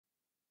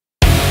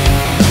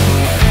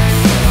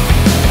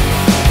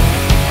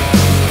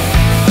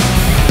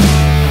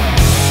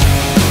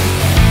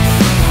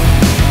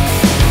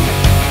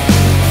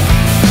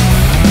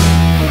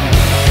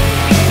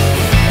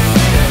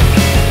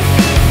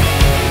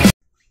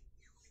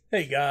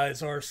Hey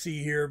guys,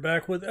 RC here,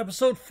 back with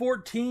episode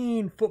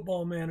 14,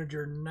 Football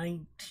Manager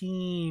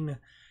 19.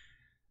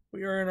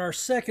 We are in our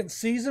second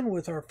season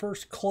with our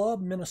first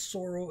club,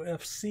 Minasora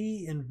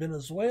FC in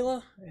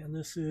Venezuela, and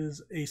this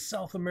is a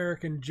South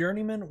American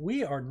journeyman.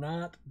 We are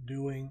not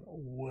doing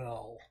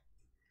well.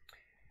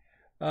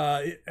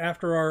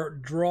 After our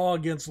draw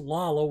against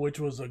Lala,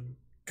 which was a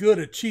good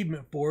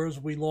achievement for us,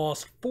 we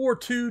lost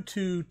 4-2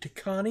 to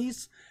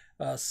Ticanis.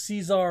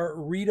 Cesar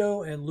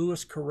Rito and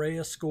Luis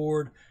Correa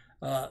scored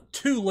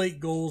two late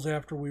goals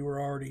after we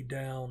were already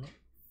down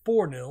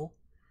 4-0.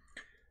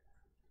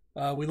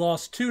 We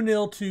lost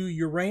 2-0 to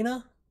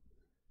Urena,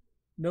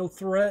 no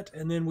threat,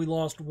 and then we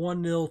lost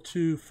 1-0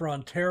 to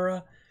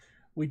Frontera.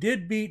 We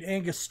did beat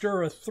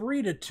Angostura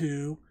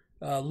 3-2.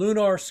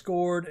 Lunar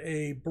scored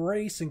a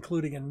brace,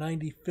 including a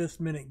 95th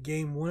minute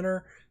game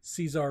winner.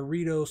 Cesar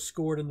Rito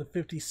scored in the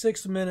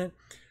 56th minute.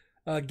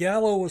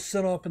 Gallo was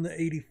sent off in the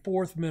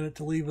 84th minute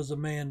to leave us a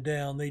man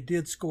down. They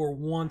did score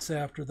once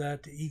after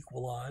that to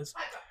equalize.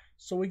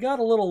 So we got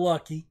a little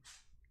lucky.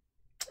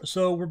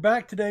 So we're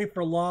back today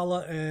for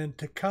Lala and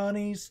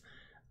Ticanis.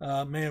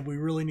 Man, we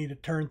really need to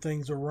turn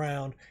things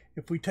around.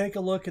 If we take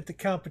a look at the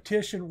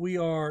competition, we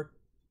are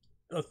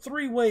a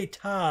three-way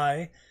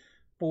tie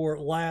for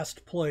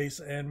last place.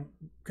 And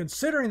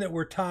considering that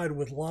we're tied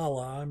with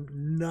Lala, I'm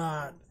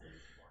not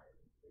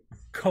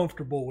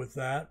comfortable with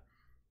that.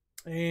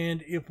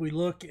 And if we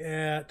look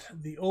at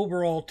the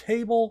overall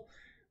table,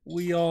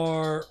 we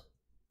are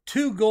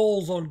 2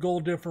 goals on goal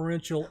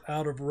differential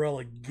out of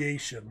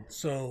relegation.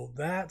 So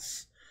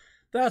that's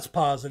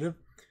positive.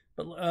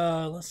 But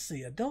let's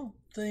see. I don't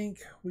think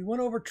we went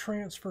over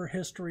transfer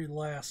history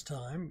last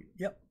time.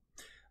 Yep.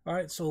 All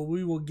right. So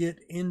we will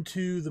get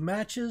into the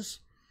matches.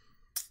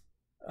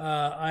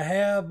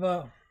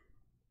 I've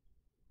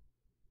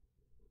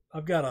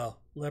got a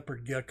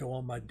leopard gecko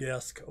on my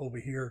desk over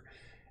here,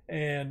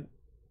 and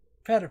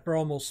I've had it for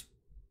almost,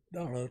 I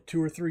don't know,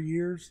 2 or 3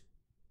 years.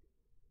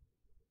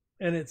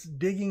 And it's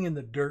digging in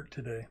the dirt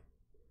today.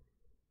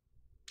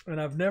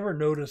 And I've never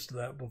noticed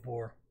that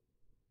before.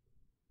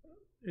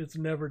 It's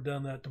never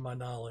done that to my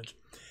knowledge.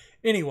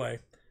 Anyway,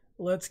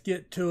 let's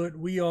get to it.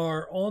 We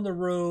are on the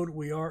road.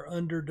 We are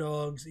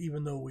underdogs,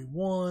 even though we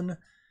won.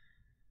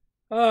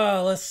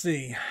 Let's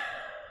see.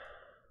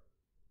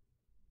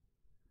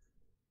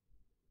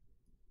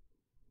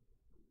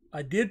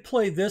 I did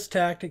play this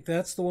tactic.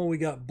 That's the one we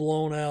got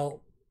blown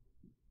out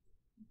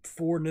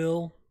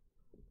 4-0,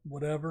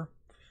 whatever.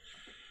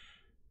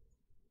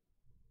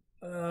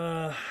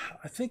 I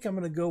think I'm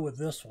going to go with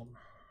this one.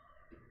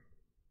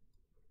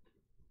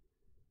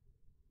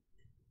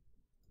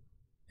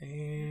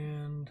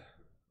 And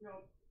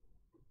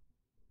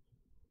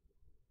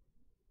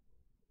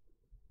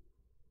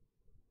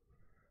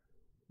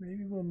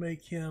maybe we'll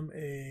make him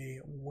a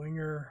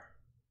winger.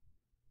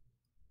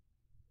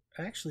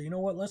 Actually, you know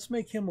what? Let's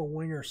make him a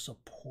winger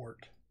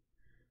support.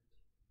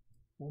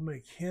 We'll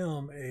make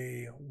him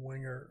a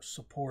winger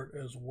support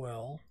as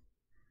well.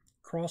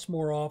 Cross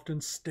more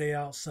often, stay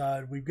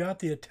outside. We've got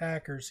the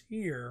attackers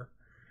here.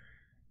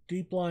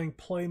 Deep lying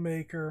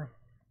playmaker.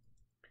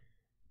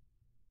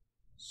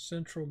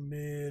 Central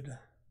mid.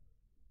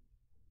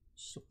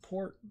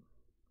 Support.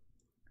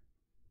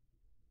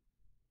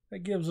 That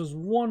gives us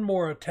one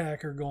more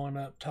attacker going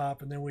up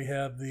top, and then we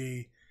have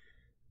the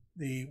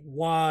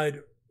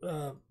wide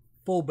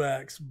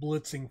fullbacks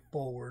blitzing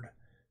forward.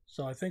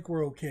 So I think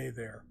we're okay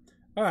there.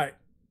 All right,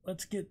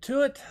 let's get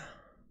to it.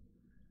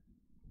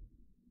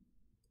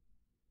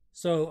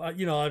 So,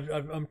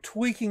 I'm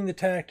tweaking the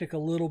tactic a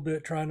little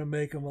bit, trying to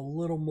make them a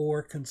little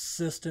more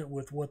consistent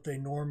with what they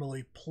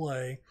normally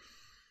play.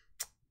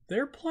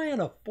 They're playing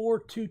a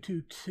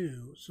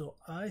 4-2-2-2, so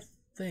I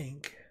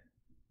think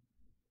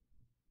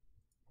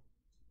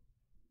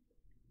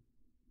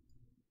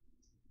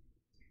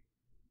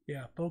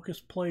yeah, focus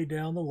play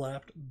down the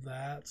left.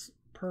 That's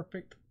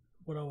perfect.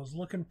 What I was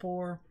looking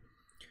for.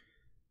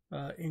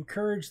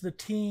 Encourage the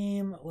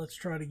team. Let's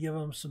try to give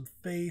them some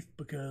faith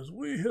because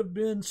we have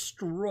been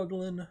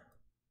struggling.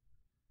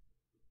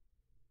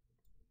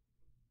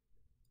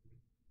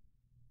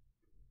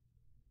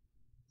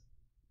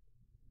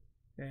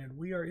 And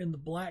we are in the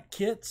black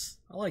kits.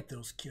 I like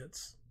those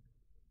kits.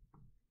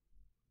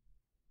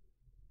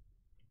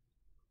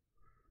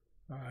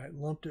 All right,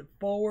 lumped it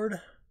forward.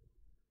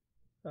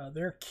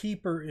 Their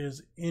keeper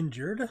is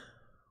injured.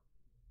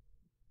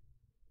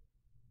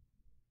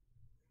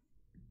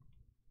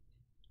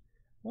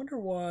 Wonder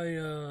why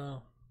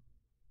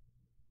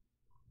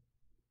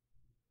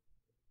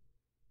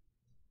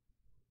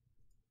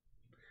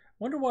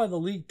the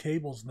league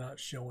table's not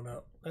showing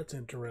up. That's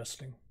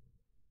interesting.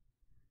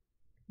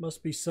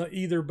 Must be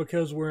either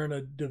because we're in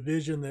a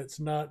division that's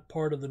not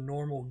part of the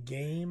normal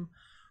game,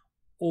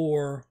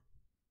 or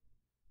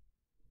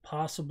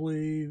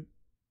possibly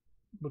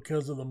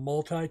because of the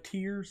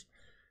multi-tiers.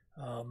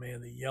 Oh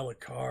man, the yellow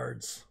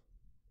cards.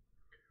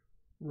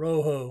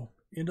 Rojo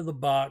into the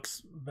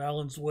box.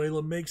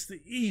 Valenzuela makes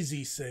the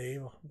easy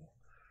save.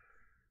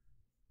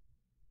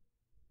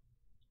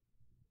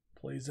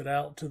 Plays it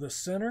out to the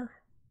center.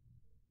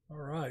 All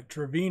right,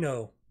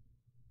 Trevino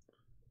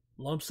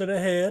lumps it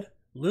ahead.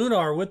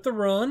 Lunar with the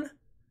run.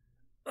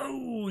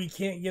 Oh, he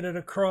can't get it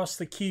across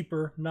the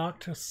keeper.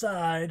 Knocked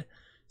aside.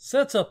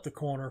 Sets up the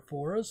corner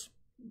for us.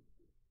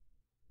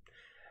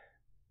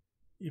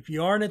 If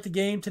you aren't at the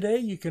game today,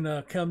 you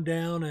can come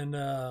down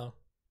and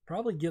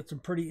probably get some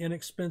pretty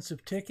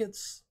inexpensive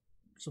tickets,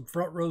 some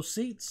front row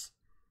seats.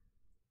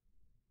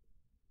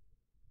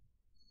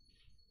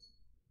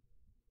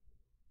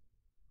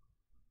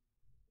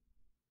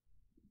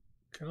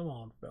 Come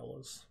on,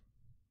 fellas.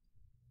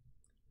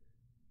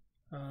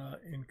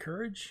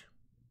 Encourage.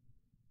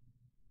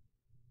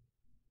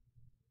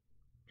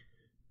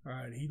 All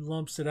right, he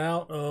lumps it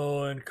out.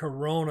 Oh, and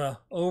Corona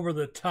over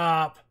the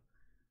top.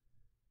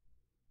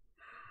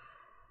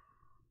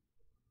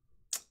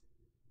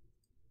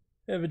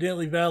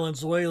 Evidently,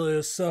 Venezuela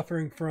is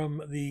suffering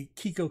from the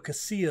Kiko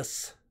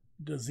Casillas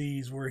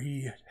disease, where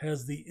he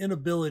has the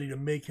inability to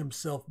make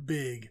himself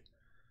big.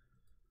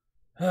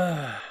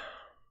 We're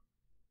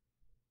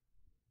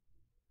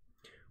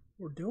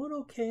doing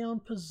okay on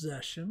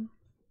possession.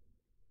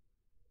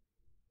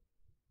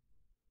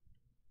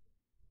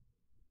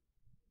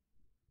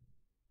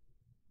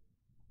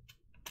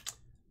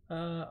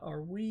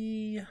 Are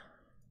we...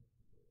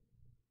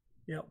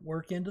 Yep,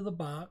 work into the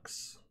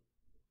box.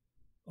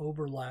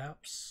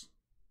 Overlaps.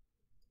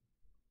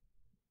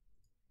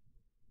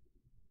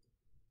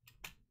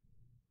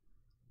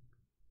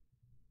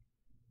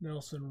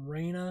 Nelson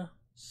Reyna,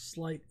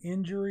 slight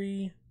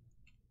injury.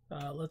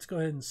 Let's go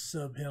ahead and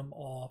sub him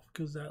off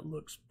because that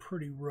looks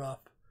pretty rough.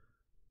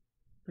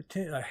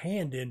 A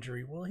hand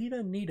injury. Well, he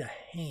doesn't need a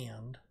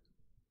hand.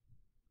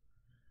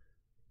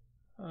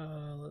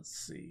 Let's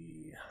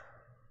see.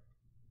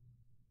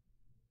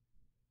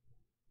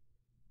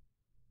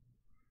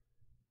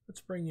 Let's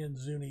bring in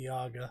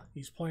Zuniaga.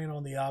 He's playing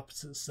on the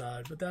opposite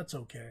side, but that's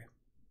okay.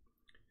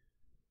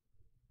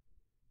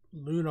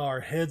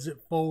 Lunar heads it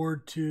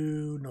forward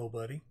to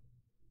nobody.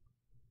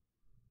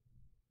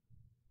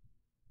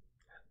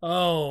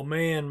 Oh,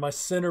 man, my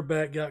center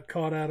back got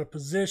caught out of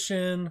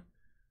position.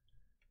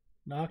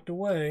 Knocked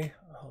away.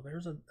 Oh,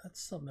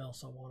 that's something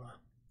else I want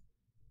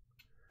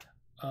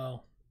to...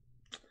 Oh.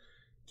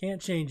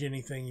 Can't change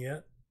anything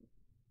yet.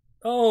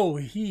 Oh,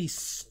 he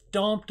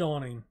stomped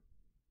on him.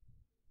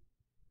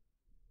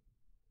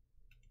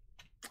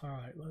 All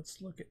right,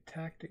 let's look at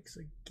tactics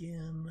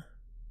again.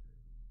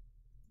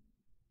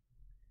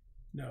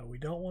 No, we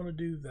don't want to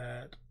do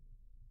that.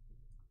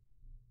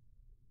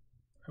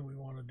 And we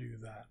want to do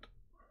that.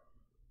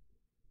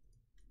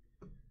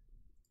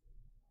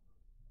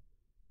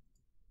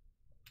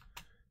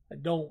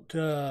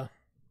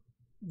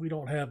 We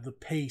don't have the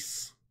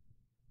pace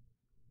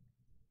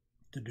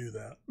to do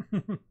that.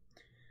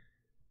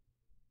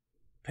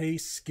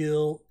 Pace,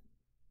 skill,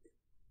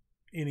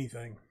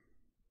 anything.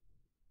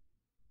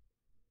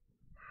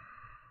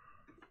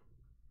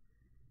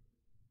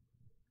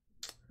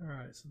 All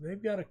right, so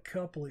they've got a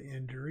couple of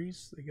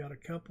injuries. They got a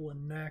couple of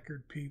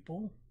knackered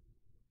people.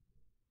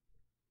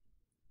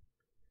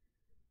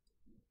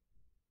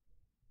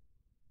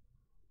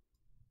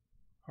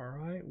 All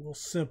right, we'll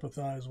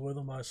sympathize with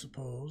them, I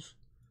suppose.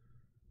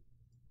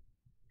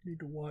 Need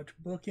to watch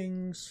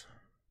bookings.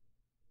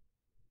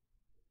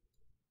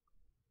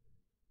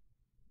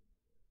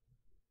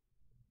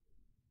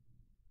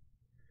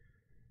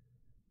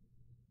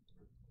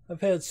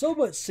 I've had so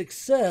much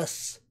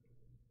success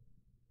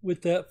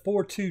with that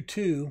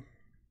 4-2-2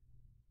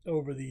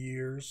 over the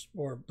years,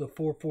 or the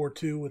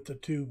 4-4-2 with the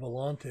two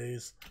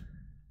volantes,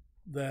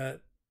 that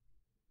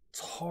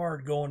it's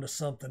hard going to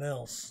something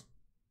else.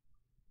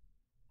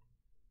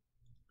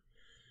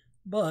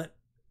 But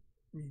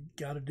you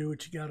got to do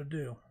what you got to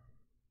do.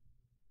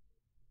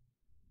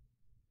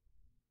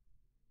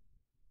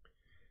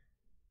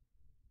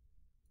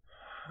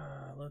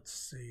 Let's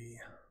see.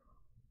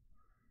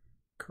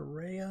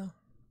 Correa.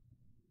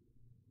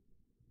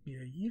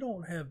 Yeah, you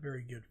don't have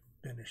very good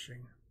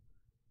finishing.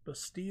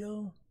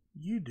 Bastillo,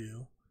 you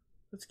do.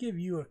 Let's give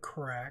you a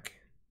crack.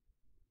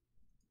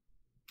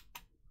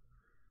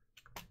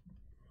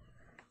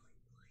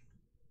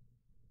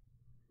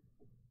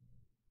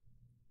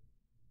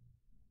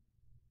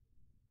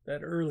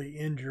 That early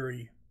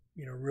injury,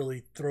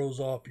 really throws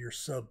off your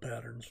sub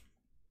patterns.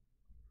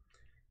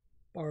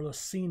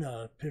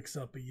 Barlacina picks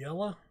up a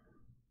yellow.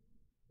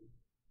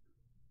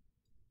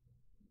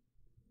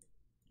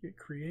 Get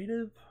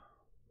creative.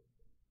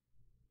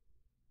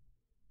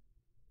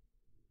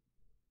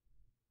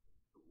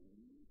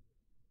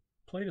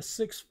 Played a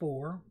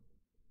 6-4.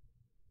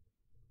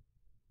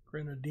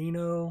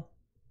 Grenadino.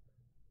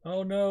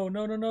 Oh, no,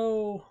 no, no,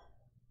 no.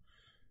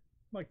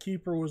 My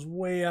keeper was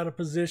way out of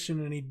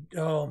position and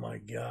oh my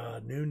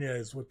God,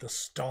 Nunez with the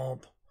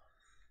stomp.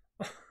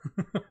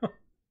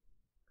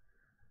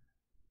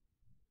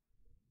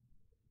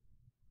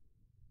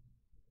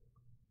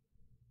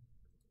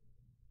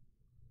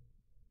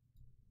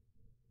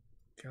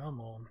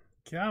 Come on.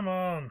 Come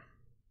on.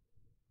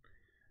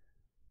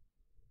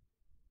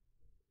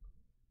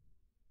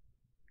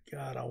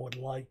 God, I would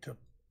like to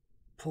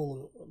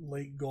pull a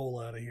late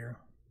goal out of here.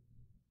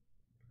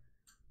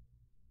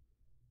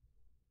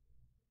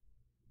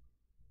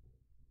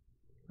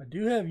 I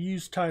do have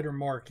used tighter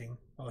marking.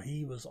 Oh,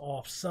 he was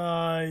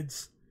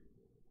offsides.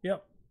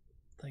 Yep.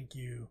 Thank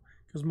you.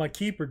 Because my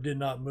keeper did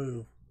not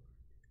move.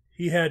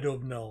 He had to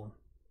have known.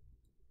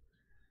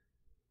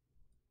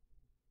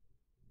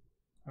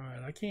 All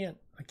right, I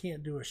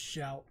can't do a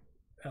shout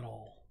at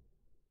all.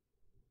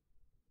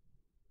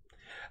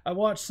 I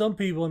watched some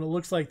people and it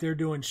looks like they're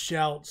doing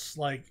shouts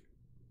like,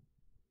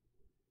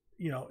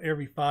 you know,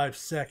 every 5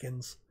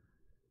 seconds.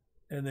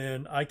 And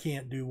then I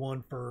can't do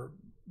one for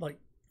like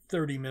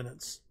 30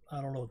 minutes.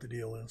 I don't know what the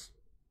deal is.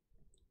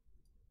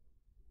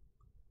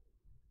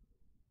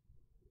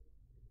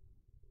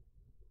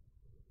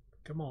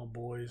 Come on,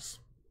 boys.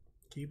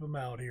 Keep them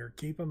out here.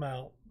 Keep them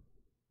out.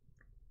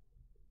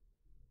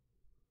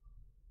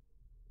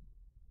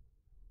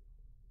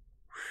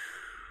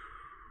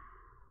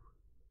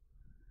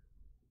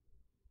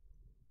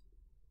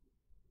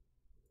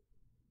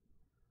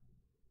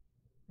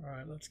 All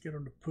right, let's get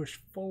them to push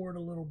forward a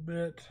little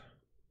bit.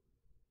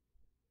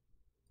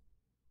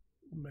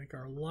 We'll make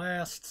our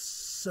last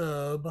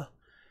sub. I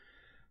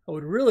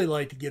would really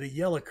like to get a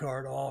yellow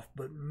card off,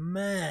 but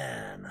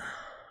man.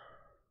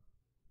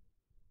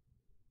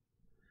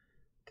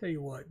 Tell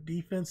you what,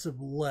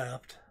 defensive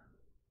left.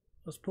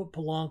 Let's put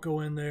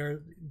Polanco in there.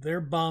 They're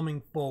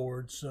bombing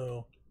forward,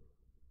 so.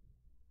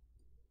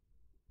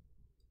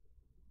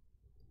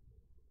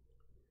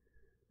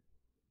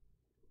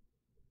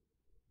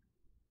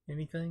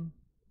 Anything?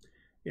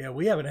 Yeah,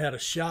 we haven't had a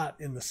shot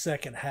in the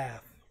second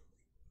half.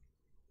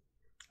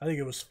 I think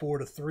it was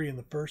 4-3 in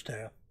the first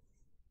half.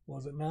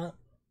 Was it not?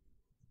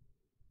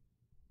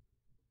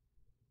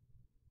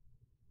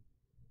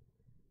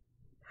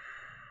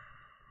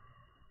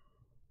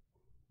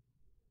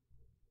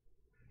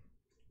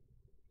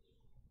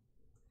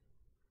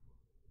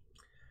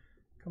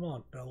 Come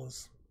on,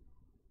 fellas.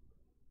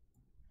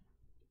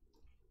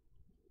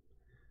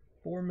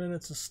 4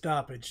 minutes of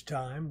stoppage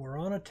time. We're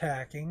on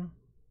attacking.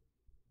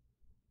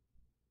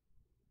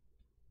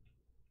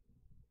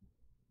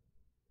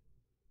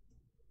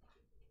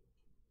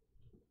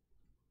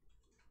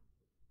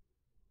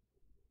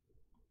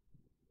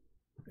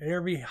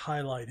 Every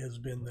highlight has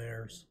been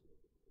theirs.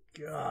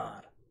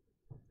 God.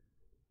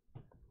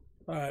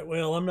 All right,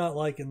 well, I'm not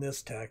liking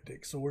this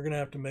tactic, so we're going to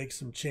have to make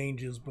some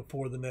changes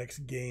before the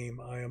next game,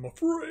 I am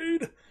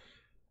afraid.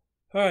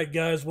 All right,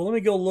 guys, well, let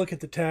me go look at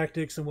the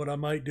tactics, and what I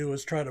might do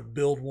is try to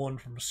build one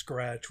from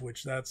scratch,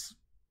 which that's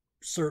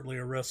certainly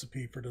a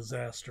recipe for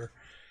disaster.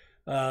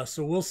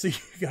 So we'll see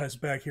you guys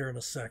back here in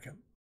a second.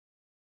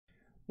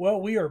 Well,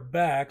 we are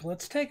back.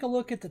 Let's take a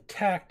look at the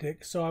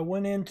tactic. So I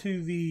went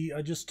into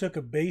I just took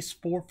a base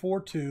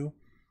 4-4-2.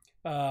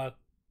 I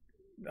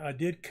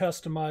did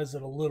customize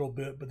it a little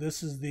bit, but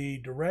this is the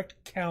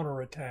direct counter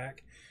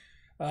attack.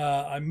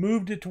 I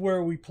moved it to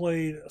where we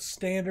played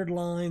standard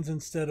lines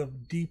instead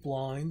of deep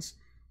lines.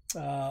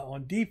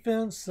 On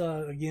defense,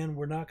 again,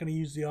 we're not going to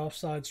use the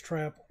offsides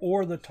trap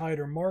or the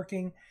tighter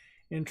marking.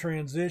 In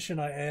transition,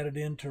 I added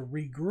in to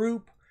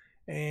regroup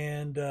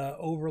and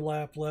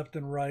overlap left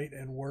and right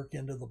and work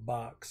into the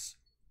box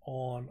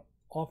on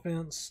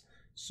offense.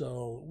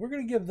 So we're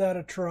going to give that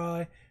a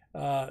try.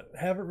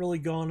 Haven't really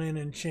gone in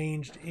and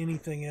changed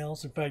anything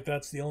else. In fact,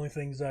 that's the only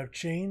things I've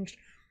changed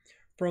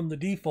from the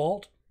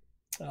default.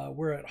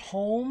 We're at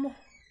home.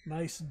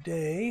 Nice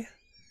day.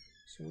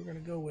 So we're going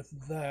to go with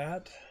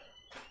that.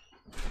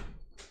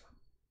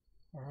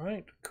 All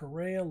right.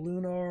 Correa,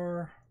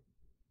 Lunar.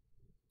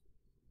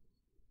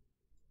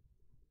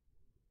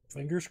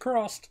 Fingers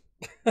crossed.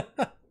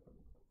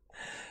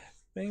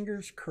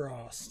 Fingers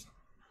crossed.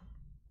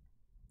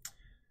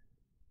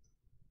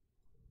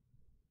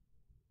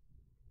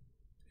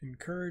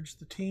 Encourage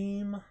the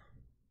team.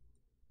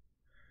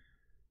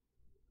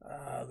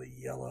 The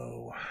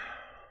yellow.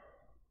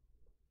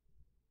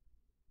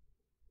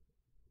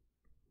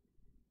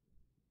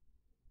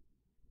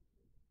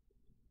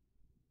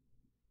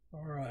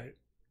 All right.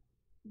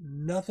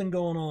 Nothing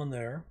going on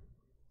there.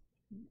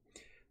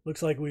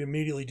 Looks like we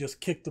immediately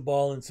just kicked the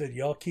ball and said,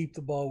 y'all keep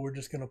the ball. We're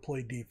just going to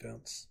play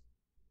defense.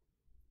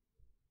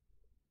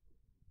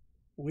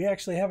 We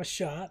actually have a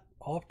shot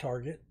off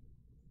target.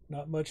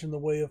 Not much in the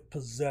way of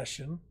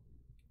possession.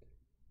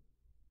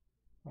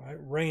 All right,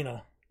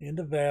 Reyna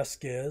into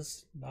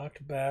Vasquez.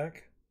 Knocked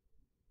back.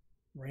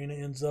 Reyna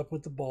ends up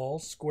with the ball.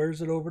 Squares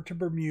it over to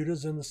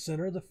Bermudez in the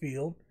center of the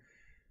field.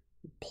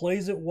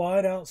 Plays it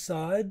wide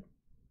outside.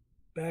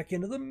 Back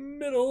into the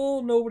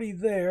middle. Nobody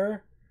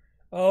there.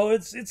 Oh,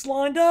 it's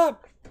lined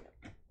up.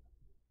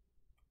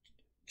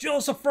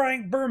 Joseph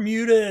Frank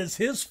Bermudez,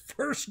 his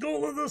first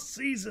goal of the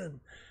season.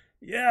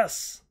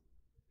 Yes.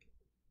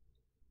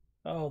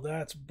 Oh,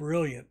 that's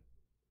brilliant.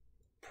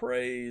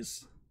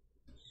 Praise.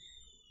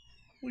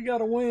 We got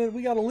to win.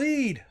 We got a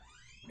lead.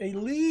 A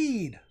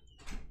lead.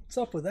 What's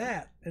up with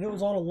that? And it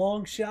was on a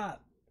long shot,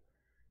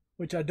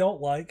 which I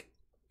don't like.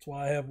 That's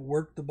why I have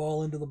worked the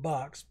ball into the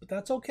box, but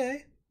that's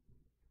okay.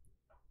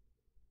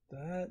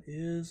 That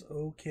is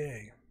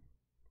okay.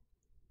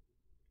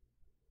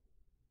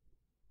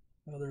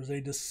 Now there's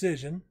a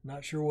decision.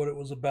 Not sure what it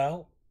was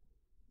about.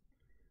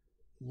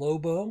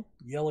 Lobo,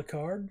 yellow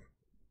card.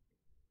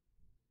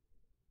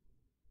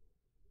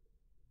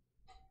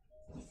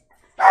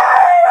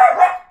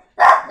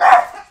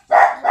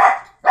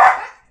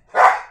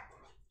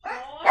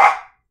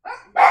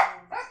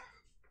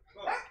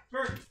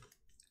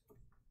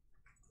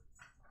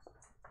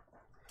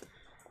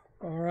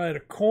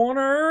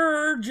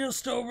 corner,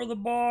 just over the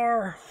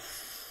bar.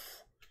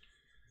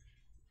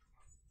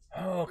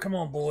 Oh, come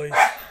on, boys.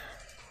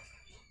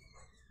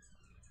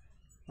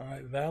 All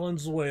right,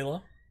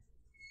 Valenzuela.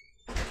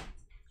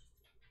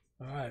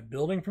 All right,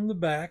 building from the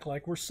back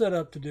like we're set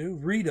up to do.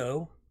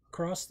 Rito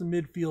across the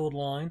midfield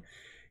line.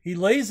 He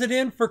lays it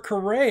in for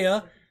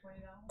Correa.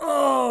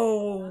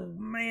 Oh,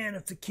 man,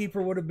 if the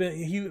keeper would have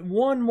been...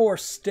 one more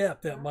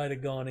step, that might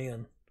have gone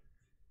in.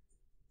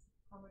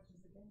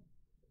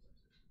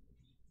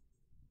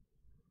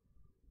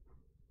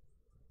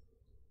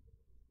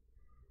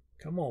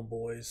 Come on,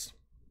 boys.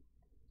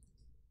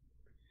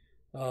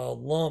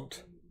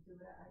 Lumped.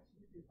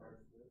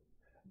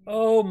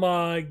 Oh,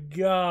 my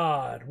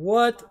God.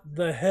 What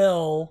the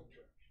hell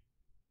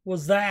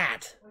was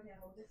that?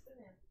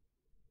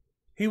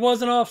 He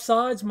wasn't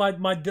offsides.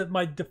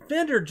 My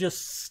defender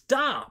just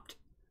stopped.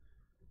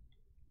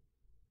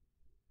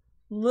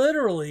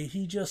 Literally,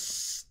 he just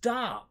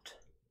stopped.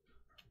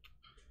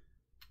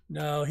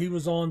 No, he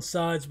was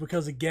onside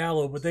because of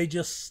Gallo, but they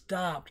just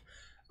stopped.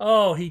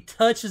 Oh, he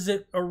touches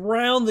it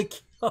around the...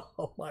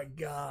 Oh, my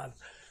God.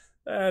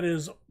 That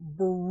is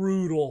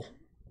brutal.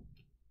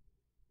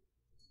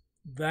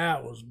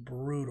 That was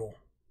brutal.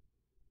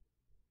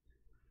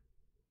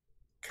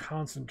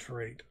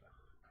 Concentrate.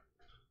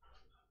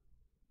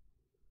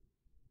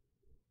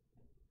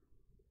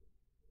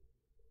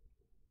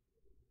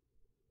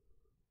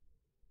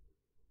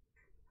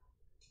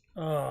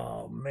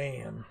 Oh,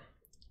 man.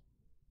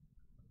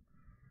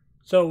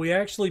 So we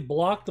actually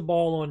blocked the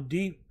ball on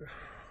deep...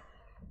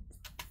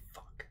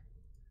 Fuck.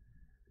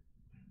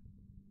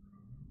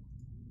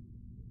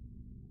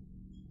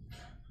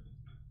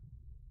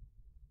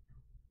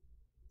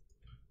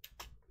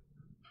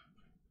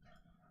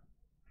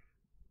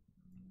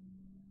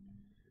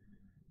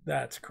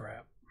 That's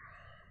crap.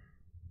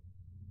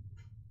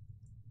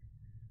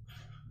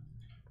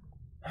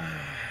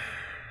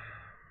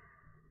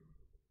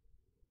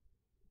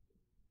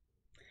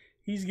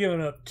 He's given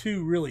up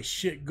 2 really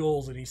shit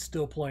goals and he's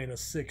still playing a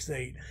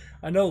 6-8.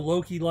 I know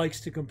Loki likes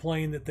to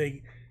complain that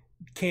they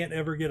can't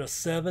ever get a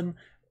 7,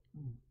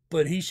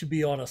 but he should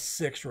be on a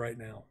 6 right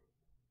now.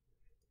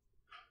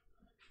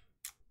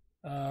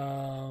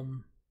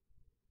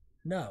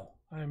 No,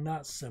 I am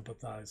not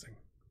sympathizing.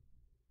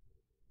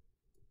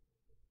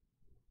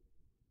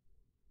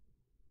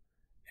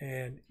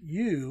 And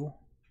you...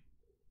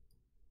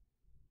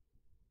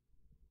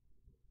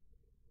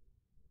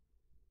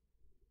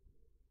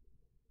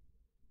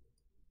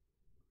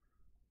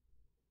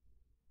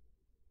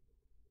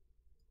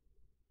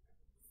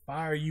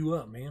 fire you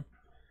up, man.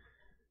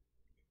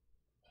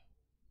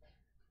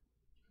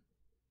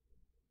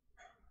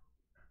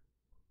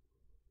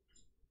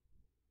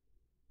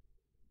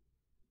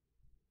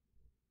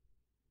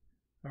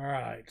 All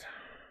right.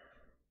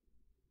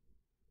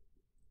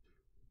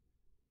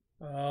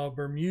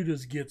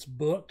 Bermudez gets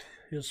booked,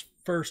 his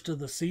first of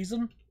the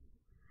season.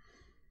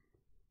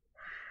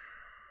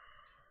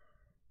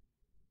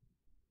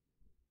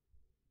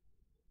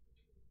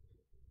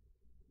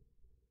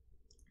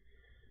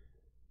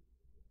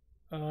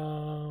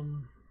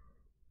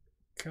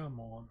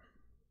 Come on.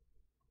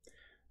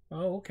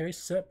 Oh, okay.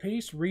 Set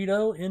piece.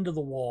 Rito into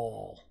the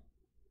wall.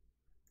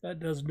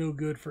 That does no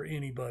good for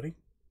anybody.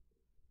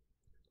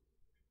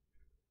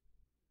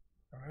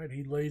 All right,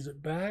 he lays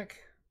it back.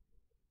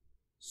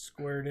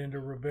 Squared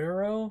into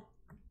Rivero.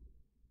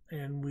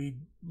 And we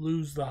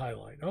lose the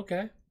highlight.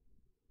 Okay.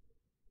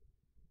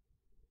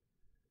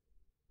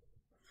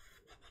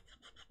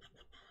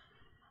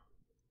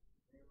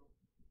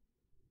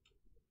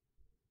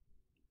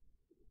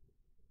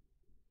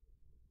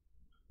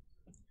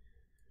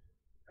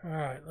 All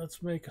right,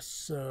 let's make a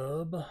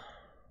sub.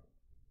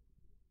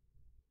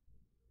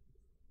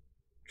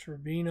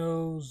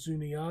 Trevino,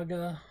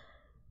 Zuniaga.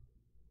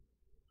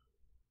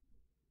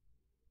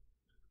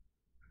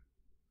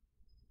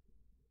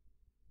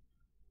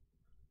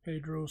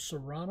 Pedro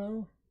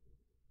Serrano.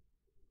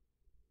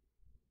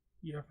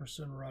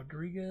 Jefferson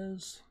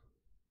Rodriguez.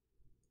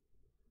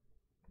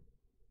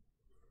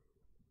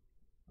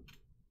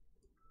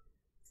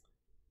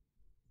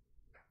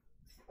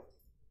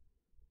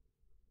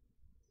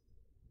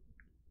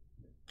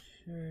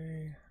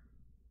 Okay.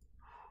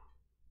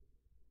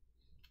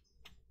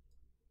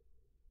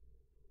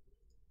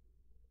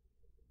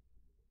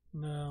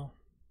 No.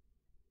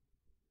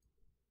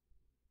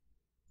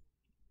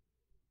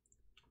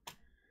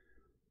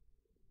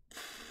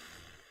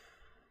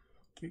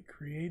 Get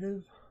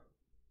creative.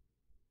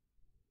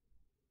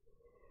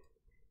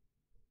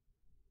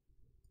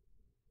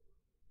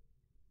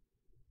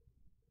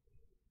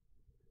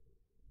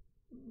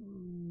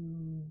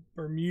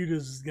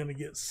 Bermudez is going to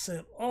get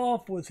sent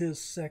off with his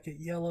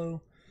second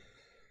yellow.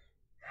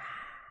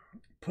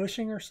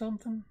 Pushing or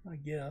something, I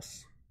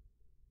guess.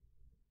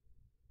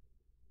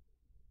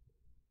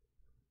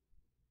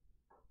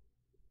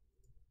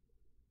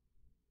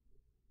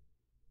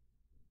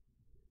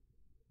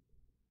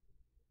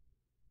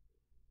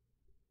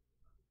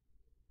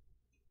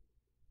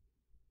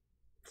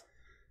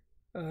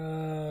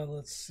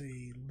 Let's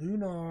see.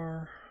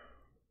 Lunar.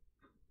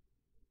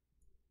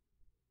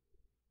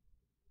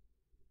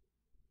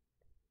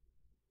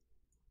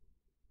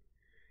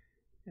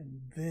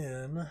 And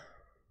then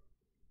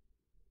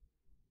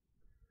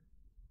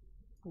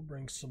we'll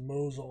bring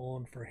Somoza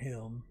on for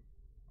him.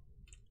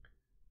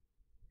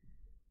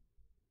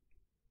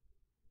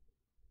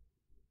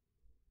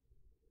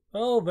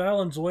 Oh,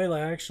 Valenzuela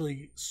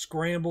actually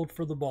scrambled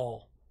for the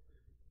ball.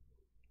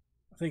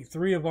 I think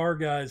 3 of our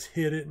guys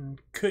hit it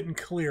and couldn't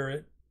clear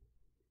it.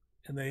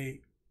 And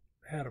they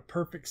had a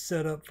perfect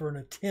setup for an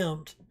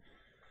attempt.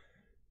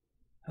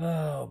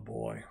 Oh,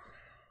 boy.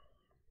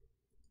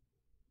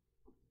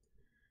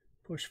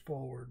 Push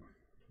forward.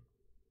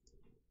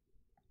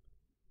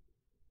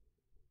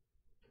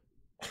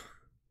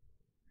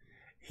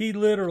 He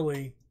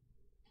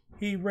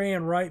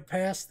ran right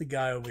past the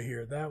guy over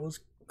here. That was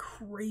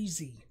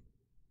crazy.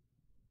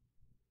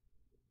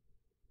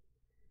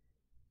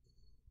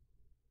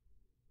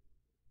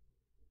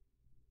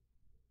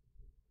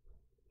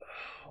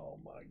 Oh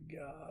my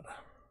God.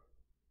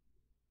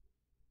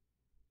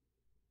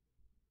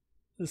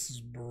 This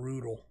is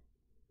brutal.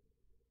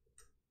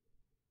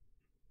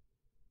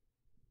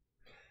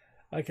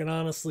 I can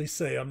honestly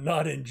say I'm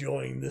not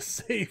enjoying this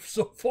save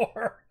so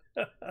far.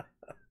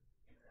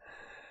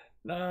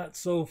 Not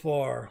so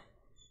far.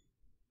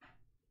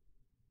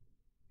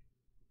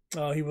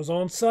 Oh, he was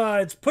on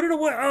sides. Put it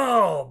away.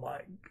 Oh, my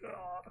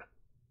God.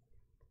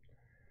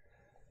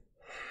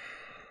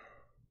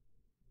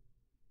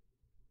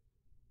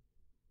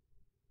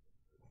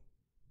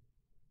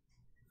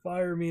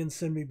 Fire me and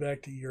send me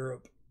back to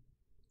Europe.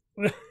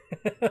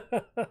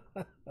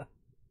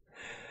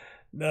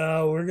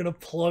 No, we're going to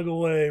plug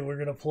away. We're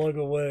going to plug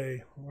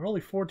away. We're only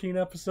 14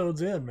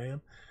 episodes in, man.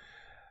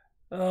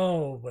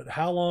 Oh, but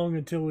how long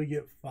until we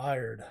get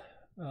fired?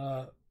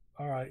 All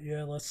right,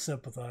 yeah, let's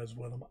sympathize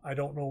with them. I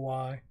don't know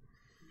why.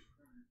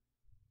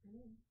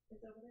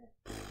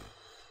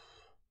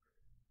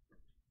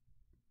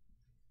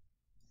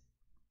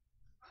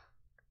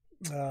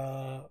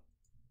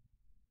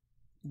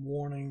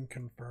 Warning,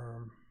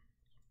 confirm.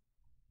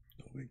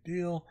 No big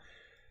deal.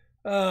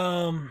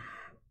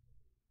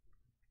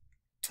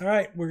 All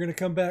right, we're going to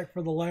come back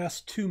for the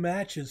last 2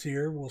 matches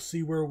here. We'll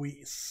see where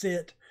we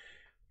sit.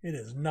 It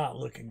is not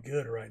looking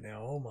good right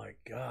now. Oh, my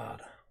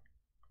God.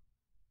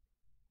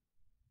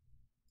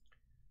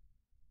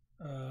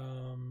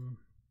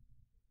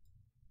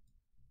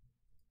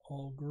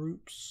 All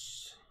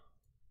groups.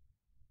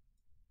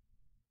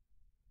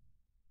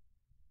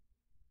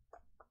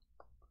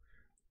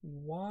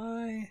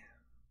 Why?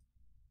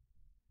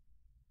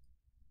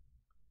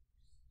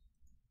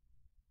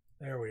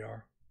 There we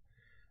are.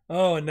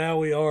 Oh, and now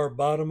we are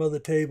bottom of the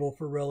table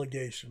for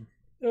relegation.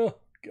 Oh,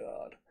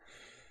 God.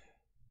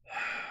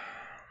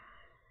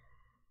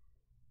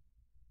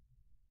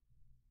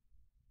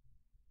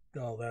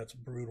 Oh, that's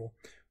brutal.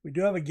 We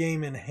do have a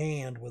game in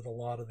hand with a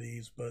lot of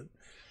these, but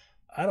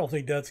I don't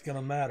think that's going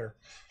to matter.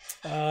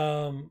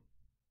 All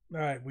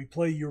right, we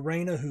play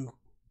Urena, who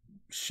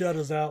shut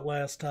us out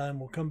last time.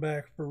 We'll come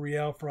back for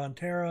Real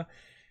Frontera.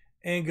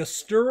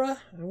 Angostura,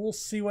 and we'll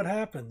see what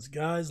happens.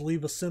 Guys,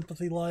 leave a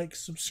sympathy like,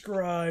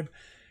 subscribe.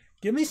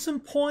 Give me some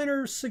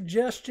pointers,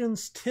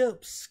 suggestions,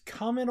 tips.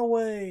 Comment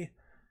away.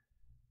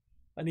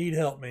 I need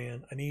help,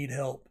 man. I need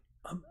help.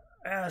 I'm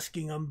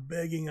asking, I'm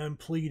begging, I'm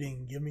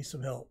pleading. Give me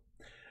some help.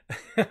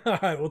 All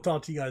right, we'll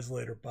talk to you guys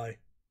later. Bye.